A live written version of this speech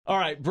All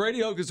right,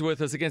 Brady Hoke is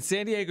with us against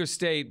San Diego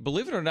State.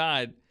 Believe it or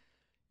not,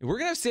 we're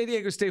going to have San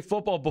Diego State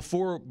football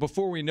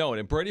before we know it.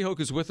 And Brady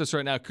Hoke is with us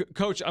right now.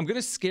 Coach, I'm going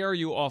to scare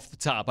you off the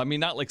top. I mean,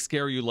 not like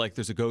scare you like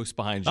there's a ghost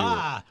behind you.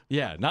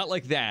 Yeah, not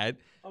like that.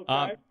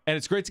 Okay. And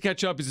it's great to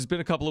catch up because it's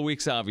been a couple of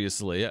weeks,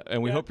 obviously,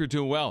 and we hope you're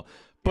doing well.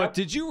 But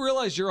did you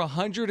realize you're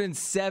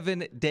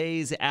 107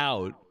 days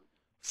out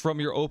from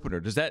your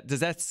opener? Does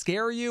that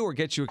scare you or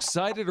get you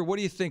excited, or what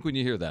do you think when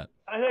you hear that?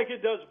 I think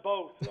it does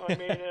both. I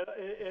mean,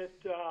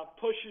 it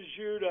pushes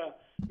you to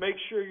make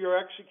sure you're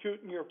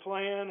executing your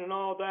plan and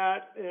all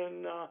that.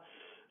 And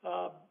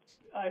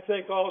I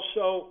think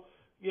also,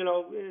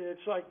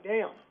 it's like,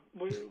 damn,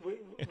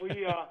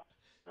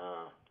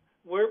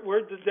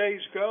 where'd the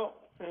days go?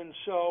 And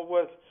so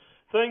with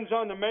things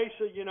on the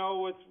Mesa,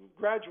 with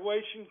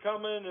graduation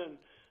coming and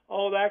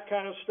all that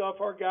kind of stuff,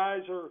 our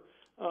guys are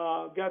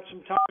got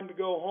some time to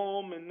go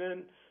home and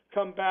then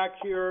come back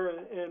here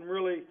and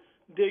really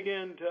dig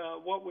into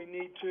what we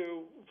need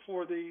to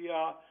for the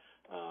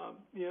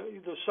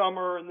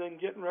summer and then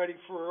getting ready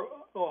for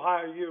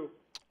Ohio U.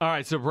 All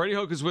right, so Brady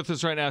Hoke is with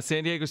us right now,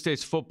 San Diego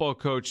State's football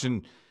coach.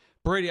 And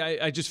Brady,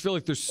 I just feel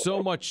like there's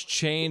so much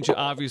change,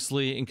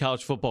 obviously, in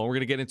college football. And we're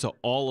going to get into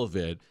all of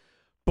it.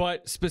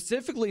 But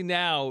specifically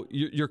now,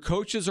 your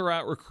coaches are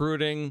out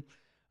recruiting.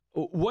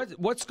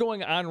 What's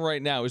going on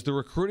right now? Is the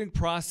recruiting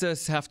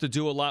process have to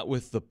do a lot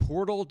with the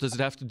portal? Does it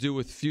have to do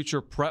with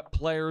future prep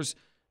players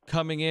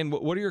coming in?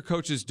 What are your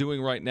coaches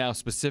doing right now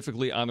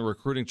specifically on the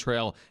recruiting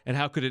trail, and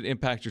how could it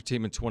impact your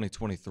team in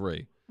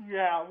 2023?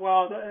 Yeah,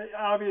 well,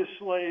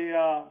 obviously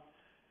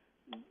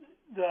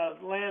the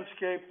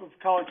landscape of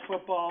college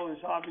football is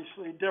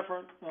obviously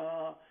different.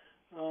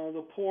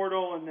 The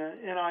portal and the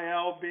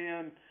NIL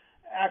being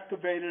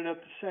activated at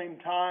the same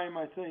time,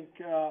 I think,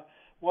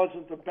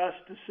 wasn't the best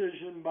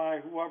decision by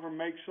whoever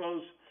makes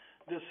those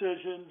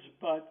decisions,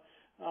 but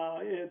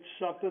it's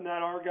something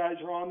that our guys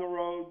are on the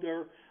road.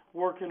 They're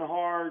working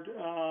hard,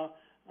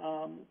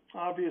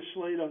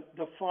 obviously, to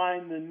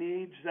define the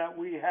needs that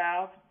we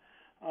have.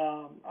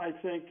 I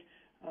think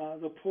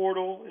the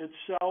portal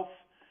itself,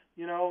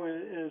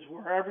 is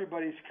where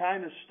everybody's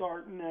kind of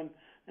starting. And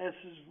this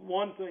is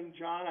one thing,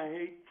 John, I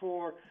hate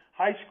for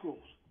high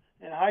schools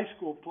and high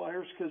school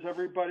players because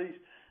everybody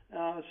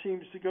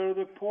seems to go to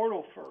the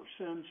portal first.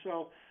 And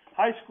so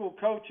high school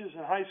coaches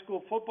and high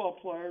school football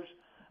players,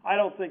 I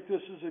don't think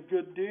this is a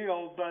good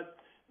deal, but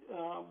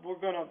we're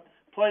going to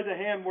play the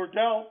hand we're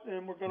dealt,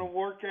 and we're going to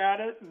work at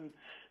it. And,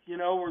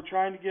 we're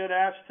trying to get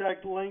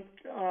Aztec Link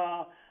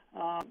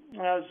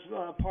as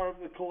part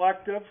of the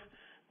collective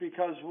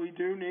because we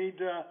do need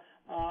to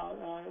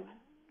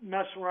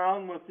mess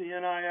around with the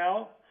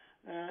NIL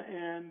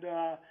and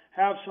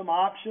have some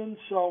options.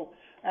 So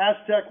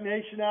Aztec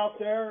Nation out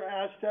there,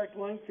 Aztec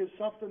Link is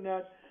something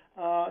that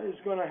is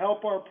going to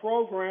help our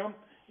program,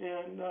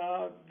 and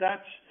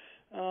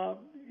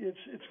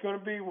it's going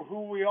to be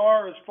who we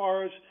are as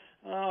far as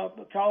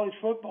college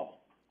football.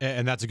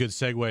 And that's a good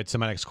segue to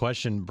my next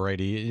question,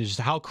 Brady. Is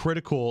how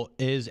critical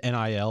is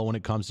NIL when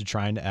it comes to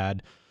trying to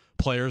add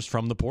players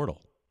from the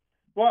portal?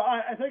 Well,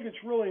 I think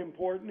it's really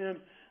important. And,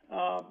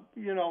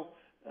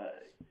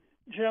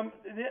 Jim,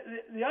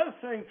 the other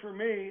thing for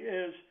me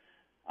is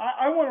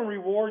I want to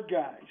reward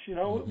guys.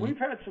 We've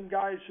had some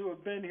guys who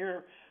have been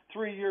here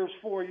 3 years,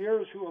 4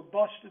 years who have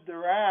busted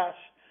their ass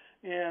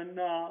and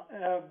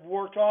have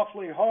worked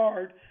awfully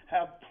hard,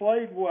 have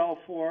played well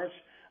for us.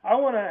 I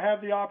want to have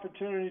the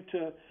opportunity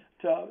to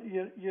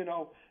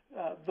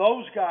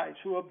those guys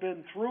who have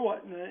been through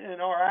it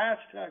and are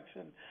Aztecs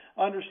and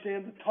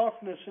understand the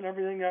toughness and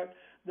everything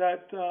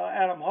that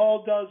Adam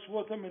Hall does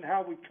with them and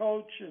how we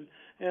coach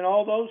and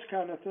all those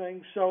kind of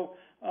things. So,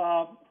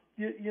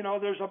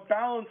 there's a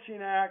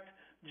balancing act,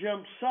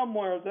 Jim,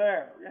 somewhere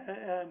there.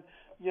 And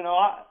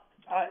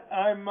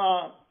I'm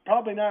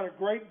probably not a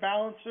great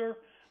balancer,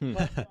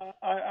 but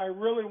I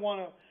really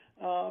want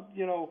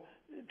to,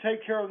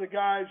 take care of the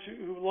guys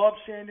who love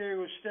San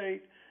Diego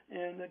State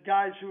and the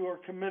guys who are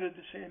committed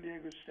to San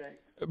Diego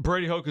State.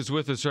 Brady Hoke is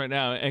with us right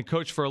now. And,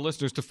 Coach, for our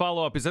listeners, to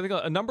follow up, is I think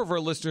a number of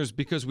our listeners,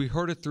 because we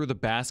heard it through the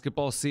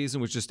basketball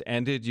season, which just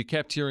ended, you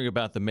kept hearing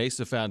about the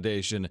Mesa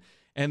Foundation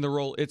and the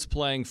role it's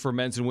playing for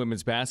men's and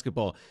women's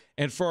basketball.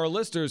 And for our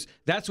listeners,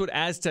 that's what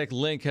Aztec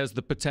Link has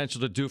the potential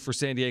to do for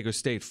San Diego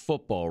State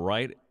football,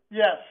 right?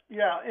 Yes,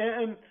 yeah.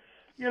 And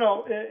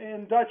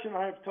and Dutch and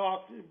I have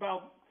talked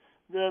about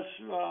this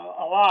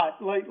a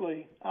lot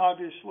lately,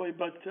 obviously,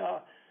 but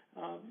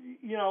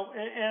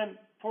and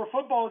for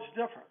football it's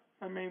different.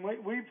 I mean,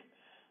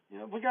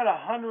 we got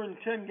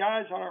 110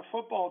 guys on our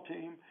football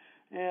team,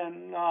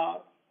 and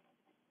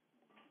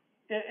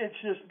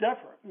it's just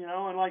different,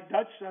 And like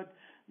Dutch said,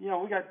 we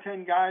got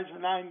 10 guys or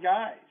 9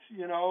 guys,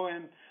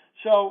 and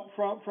so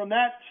from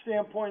that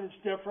standpoint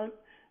it's different,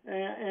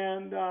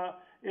 and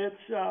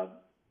it's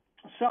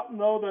something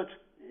though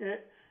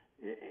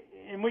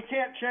and we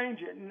can't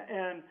change it,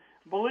 and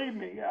believe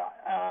me,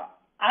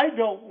 I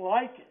don't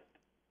like it.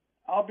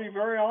 I'll be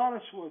very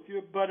honest with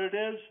you, but it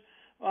is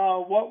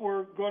what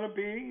we're going to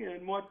be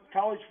and what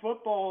college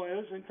football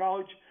is and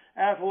college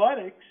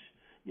athletics.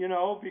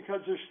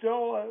 because there's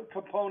still a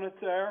component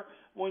there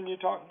when you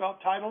talk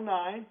about Title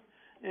IX.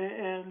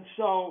 And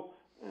so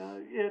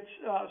it's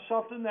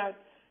something that,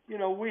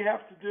 we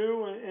have to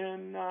do.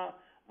 And,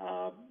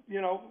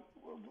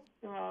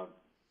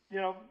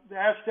 the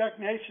Aztec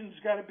Nation's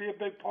got to be a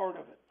big part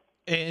of it.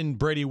 And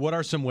Brady, what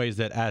are some ways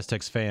that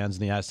Aztecs fans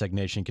and the Aztec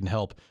Nation can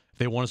help if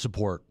they want to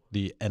support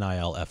the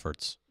NIL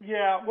efforts?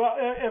 Yeah, well,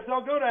 if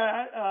they'll go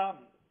to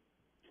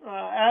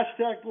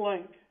Aztec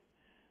Link,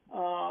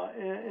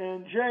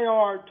 and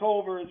J.R.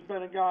 Tolver has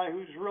been a guy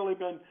who's really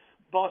been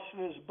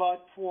busting his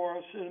butt for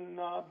us and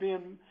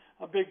being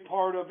a big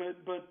part of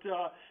it. But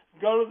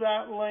go to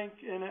that link,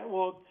 and it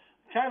will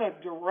kind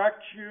of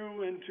direct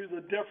you into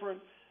the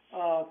different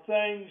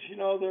things,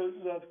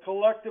 the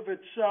collective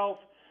itself.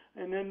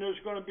 And then there's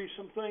going to be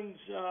some things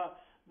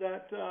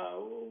that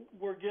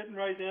we're getting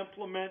ready to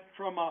implement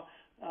from a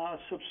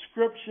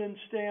subscription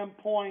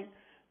standpoint,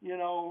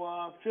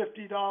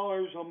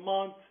 $50 a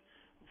month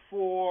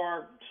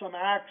for some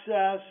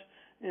access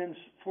and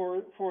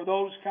for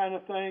those kind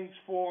of things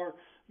for,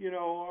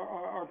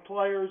 our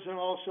players and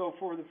also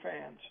for the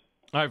fans.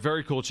 All right,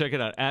 very cool. Check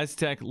it out,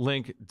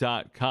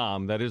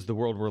 azteclink.com. That is the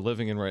world we're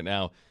living in right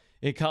now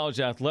in college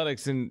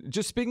athletics. And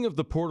just speaking of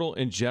the portal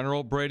in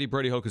general,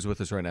 Brady Hoke is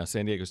with us right now,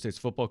 San Diego State's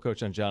football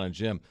coach on John and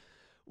Jim.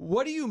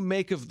 What do you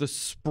make of the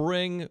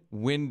spring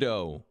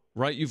window,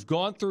 right? You've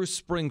gone through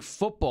spring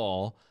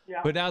football,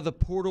 but now the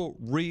portal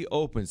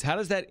reopens. How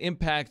does that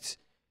impact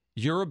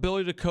your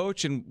ability to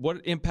coach, and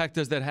what impact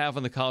does that have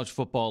on the college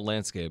football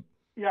landscape?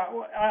 Yeah,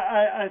 well,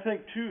 I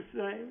think two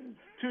things.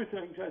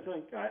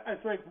 I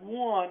think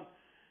one,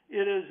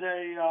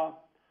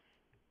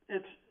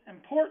 it's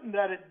important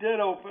that it did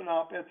open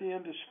up at the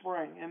end of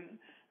spring, and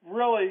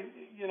really,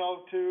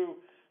 to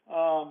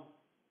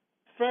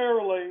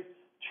fairly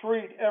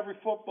treat every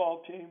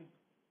football team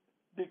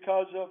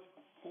because of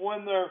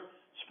when their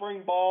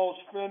spring balls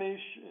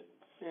finish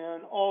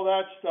and all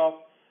that stuff.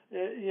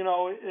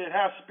 It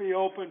has to be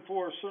open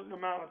for a certain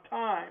amount of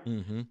time.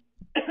 Mm-hmm.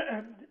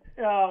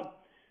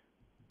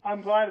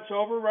 I'm glad it's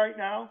over right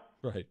now.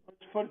 Right.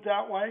 Let's put it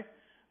that way.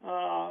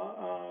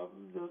 The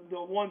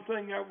one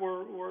thing that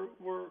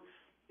we're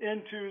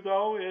into,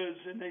 though, is,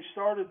 and they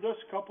started this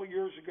a couple of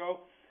years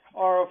ago,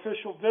 our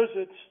official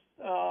visits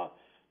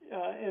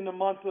in the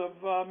month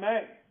of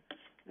May.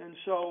 And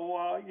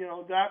so,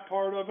 that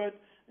part of it,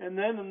 and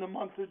then in the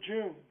month of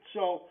June.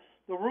 So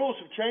the rules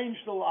have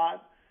changed a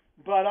lot,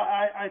 but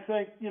I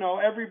think,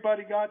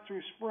 everybody got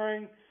through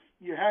spring.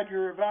 You had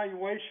your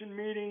evaluation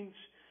meetings,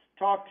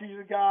 talked to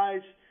the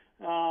guys.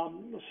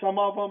 Some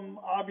of them,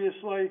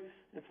 obviously,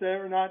 if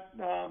they're not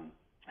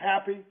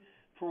happy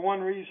for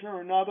one reason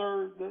or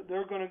another,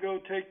 they're going to go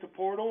take the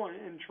portal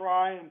and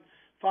try and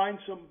find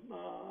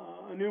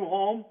a new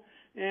home.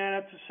 And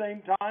at the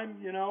same time,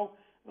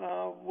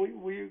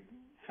 we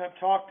have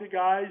talked to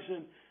guys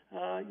and,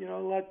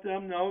 let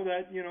them know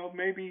that,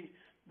 maybe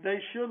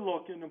they should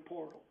look in the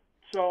portal.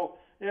 So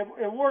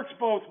it works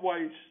both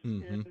ways.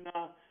 Mm-hmm. And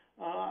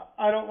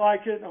I don't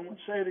like it. I'm going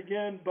to say it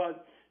again,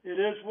 but it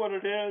is what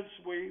it is.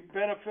 We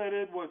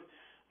benefited with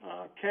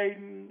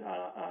Caden,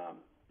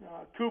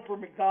 Cooper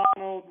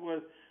McDonald,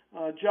 with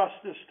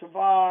Justice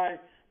Tavai,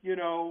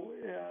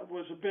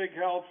 was a big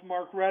help.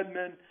 Mark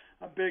Redmond,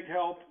 a big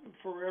help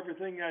for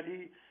everything that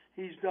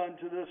he's done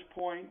to this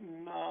point,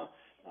 and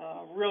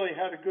really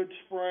had a good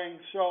spring.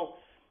 So,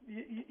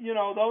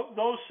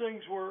 those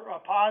things were a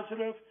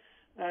positive,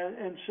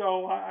 and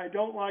so I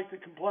don't like to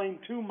complain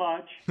too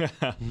much.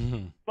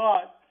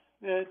 But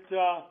it,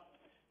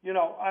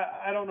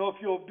 I don't know if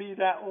you'll be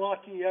that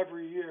lucky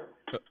every year.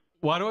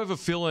 Well, I do have a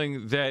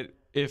feeling that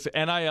if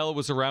NIL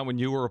was around when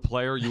you were a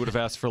player, you would have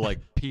asked for like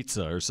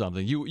pizza or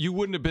something. You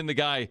wouldn't have been the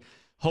guy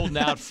holding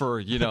out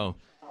for,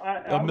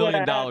 $1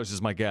 million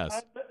is my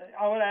guess.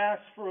 I would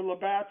ask for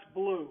Labatt's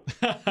Blue.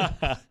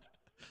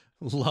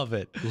 Love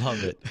it.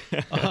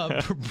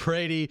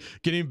 Brady,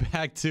 getting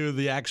back to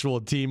the actual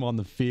team on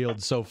the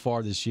field so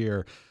far this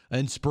year.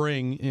 In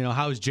spring,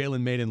 how has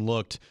Jalen Maiden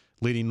looked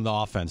leading the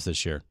offense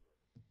this year?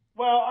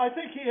 Well, I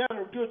think he had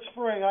a good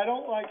spring. I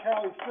don't like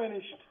how he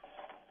finished,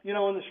 in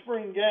the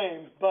spring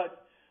game,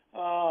 but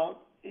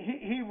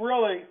he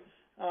really,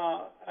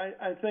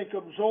 I think,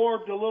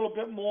 absorbed a little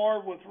bit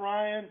more with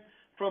Ryan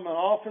from an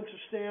offensive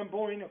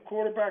standpoint, a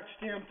quarterback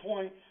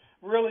standpoint.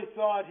 Really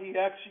thought he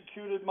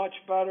executed much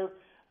better.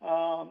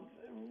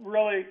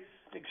 Really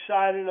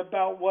excited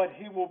about what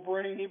he will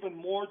bring even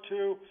more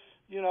to,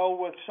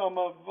 with some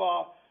of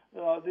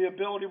the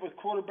ability with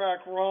quarterback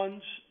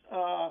runs.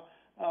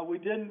 We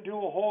didn't do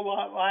a whole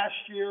lot last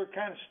year,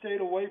 kind of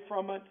stayed away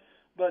from it,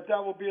 but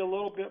that will be a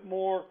little bit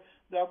more,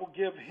 that will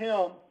give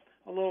him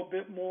a little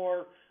bit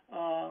more,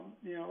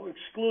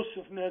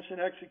 exclusiveness and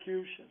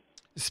execution.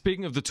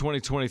 Speaking of the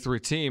 2023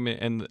 team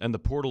and the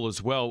portal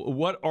as well,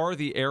 what are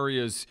the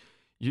areas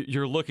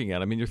you're looking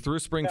at? I mean, you're through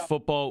spring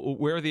football.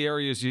 Where are the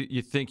areas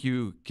you think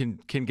you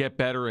can get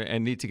better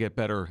and need to get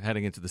better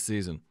heading into the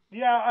season?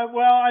 Yeah,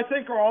 I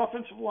think our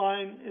offensive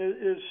line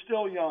is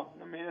still young.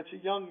 I mean, it's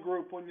a young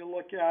group when you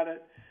look at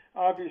it.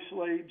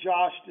 Obviously,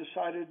 Josh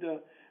decided to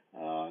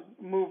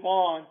move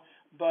on.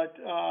 But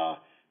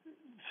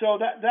so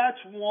that's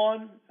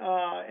one,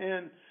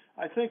 and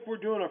I think we're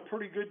doing a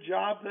pretty good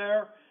job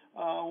there.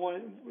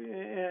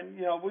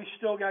 We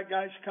still got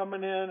guys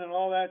coming in and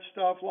all that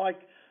stuff, like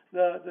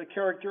the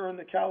character and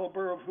the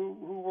caliber of who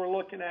we're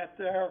looking at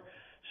there.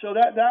 So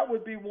that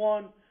would be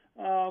one.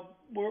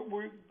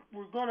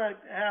 We're going to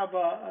have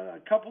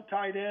a couple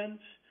tight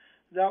ends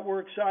that we're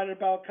excited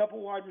about, a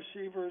couple wide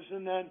receivers,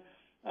 and then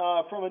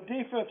from a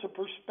defensive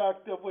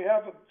perspective, we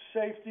have a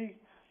safety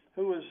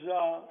who is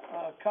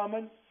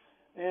coming,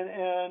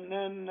 and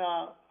then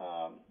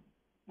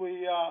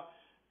we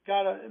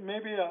got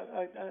maybe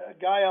a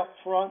guy up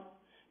front,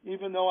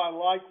 even though I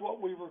like what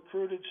we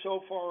recruited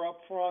so far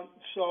up front.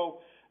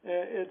 So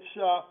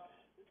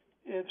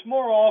it's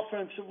more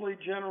offensively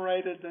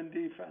generated than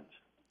defense.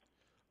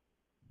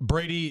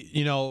 Brady,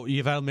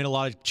 you've made a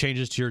lot of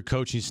changes to your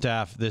coaching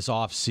staff this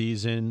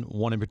offseason,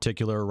 one in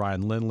particular,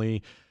 Ryan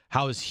Lindley.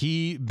 How has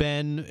he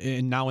been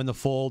now in the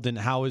fold, and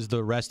how is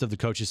the rest of the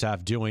coaching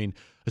staff doing,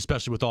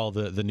 especially with all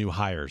the new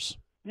hires?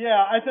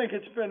 Yeah, I think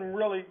it's been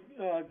really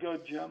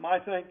good, Jim. I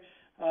think,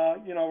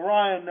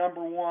 Ryan,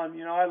 number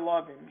one, I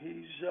love him.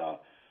 He's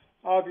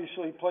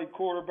obviously played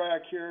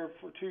quarterback here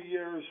for 2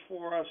 years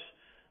for us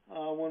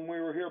when we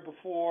were here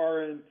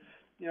before, and,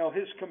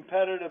 his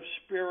competitive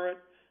spirit,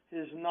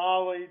 his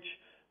knowledge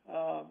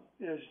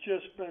has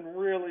just been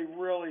really,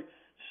 really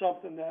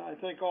something that I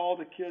think all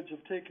the kids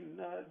have taken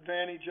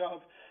advantage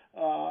of.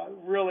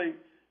 Really,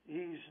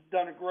 he's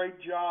done a great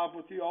job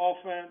with the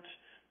offense.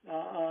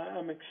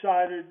 I'm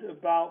excited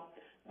about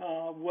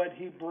what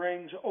he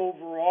brings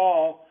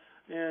overall.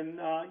 And,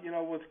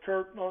 with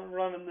Kurt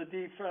running the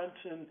defense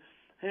and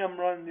him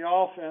running the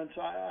offense,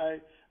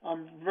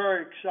 I'm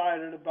very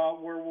excited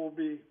about where we'll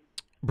be.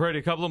 Brady,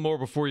 a couple of more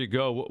before you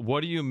go.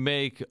 What do you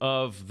make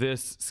of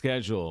this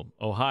schedule?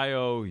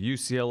 Ohio,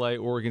 UCLA,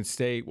 Oregon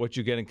State, what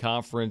you get in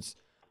conference.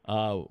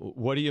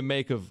 What do you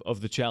make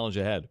of the challenge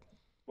ahead?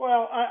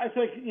 Well, I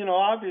think,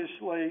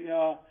 obviously,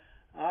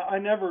 I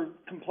never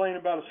complain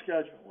about a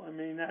schedule. I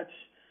mean, I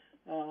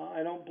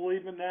don't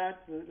believe in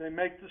that. They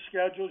make the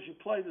schedules. You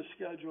play the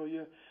schedule.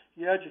 You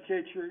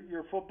educate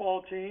your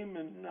football team,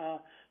 and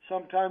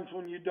sometimes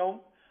when you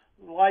don't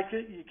like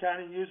it, you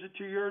kind of use it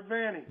to your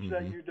advantage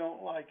that you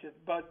don't like it.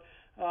 But,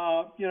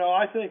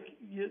 I think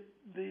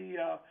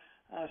the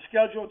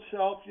schedule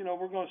itself,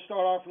 we're going to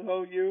start off with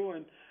OU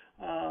and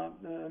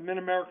the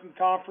Mid-American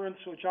Conference,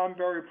 which I'm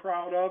very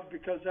proud of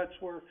because that's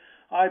where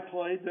I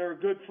played. They're a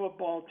good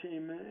football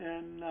team,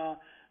 and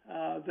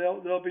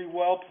they'll be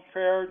well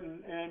prepared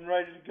and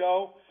ready to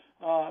go.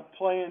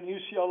 Playing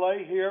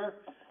UCLA here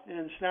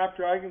in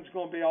Snapdragon is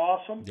going to be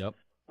awesome. Yep.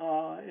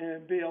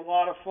 And be a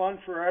lot of fun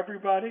for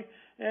everybody.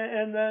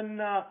 And then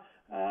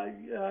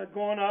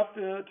going up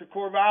to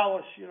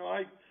Corvallis,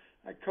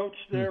 I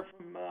coached there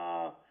from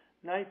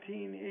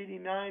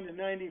 1989 to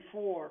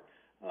 94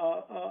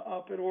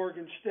 up at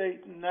Oregon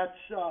State, and that's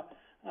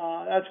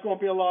going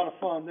to be a lot of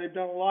fun. They've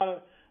done a lot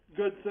of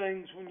good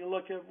things when you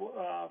look at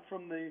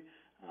from the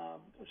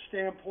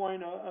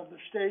standpoint of the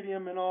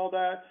stadium and all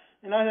that.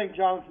 And I think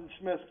Jonathan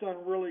Smith's done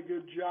a really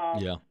good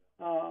job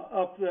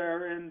up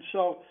there. And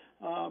so,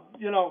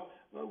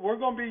 we're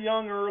going to be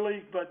young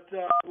early, but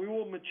we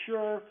will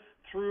mature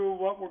through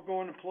what we're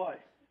going to play.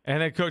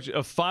 And then, Coach,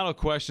 a final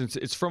question.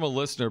 It's from a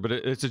listener, but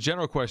it's a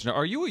general question.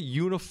 Are you a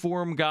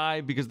uniform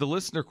guy? Because the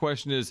listener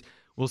question is,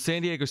 will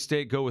San Diego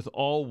State go with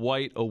all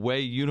white away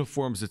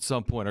uniforms at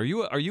some point? Are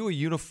you a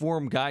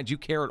uniform guy? Do you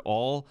care at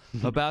all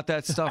about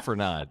that stuff or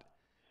not?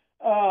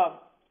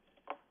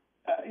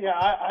 Yeah,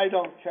 I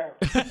don't care.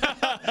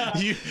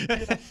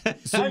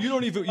 So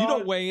you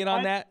don't weigh in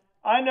on that?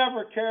 I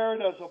never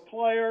cared as a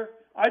player.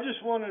 I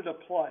just wanted to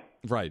play.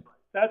 Right.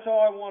 That's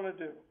all I want to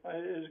do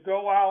is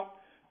go out,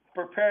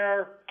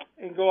 prepare,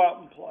 and go out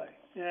and play.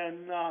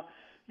 And,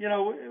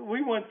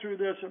 we went through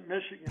this at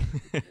Michigan.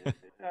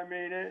 I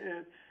mean,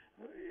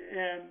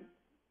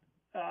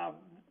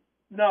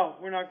 no,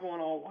 we're not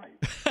going all white.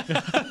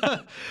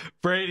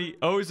 Brady,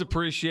 always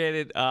appreciate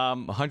it.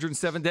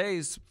 107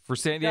 days for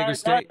San Diego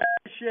State. I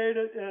appreciate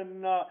it.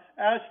 And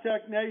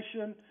Aztec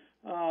Nation,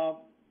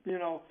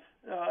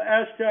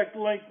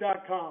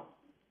 AztecLink.com.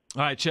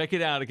 All right, check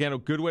it out. Again, a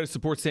good way to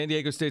support San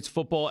Diego State's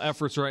football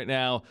efforts right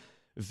now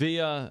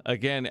via,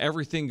 again,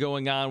 everything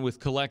going on with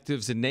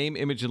collectives and name,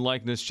 image, and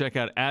likeness. Check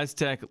out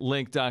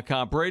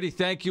AztecLink.com. Brady,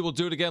 thank you. We'll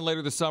do it again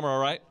later this summer, all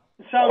right?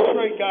 Sounds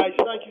great, guys.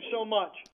 Thank you so much.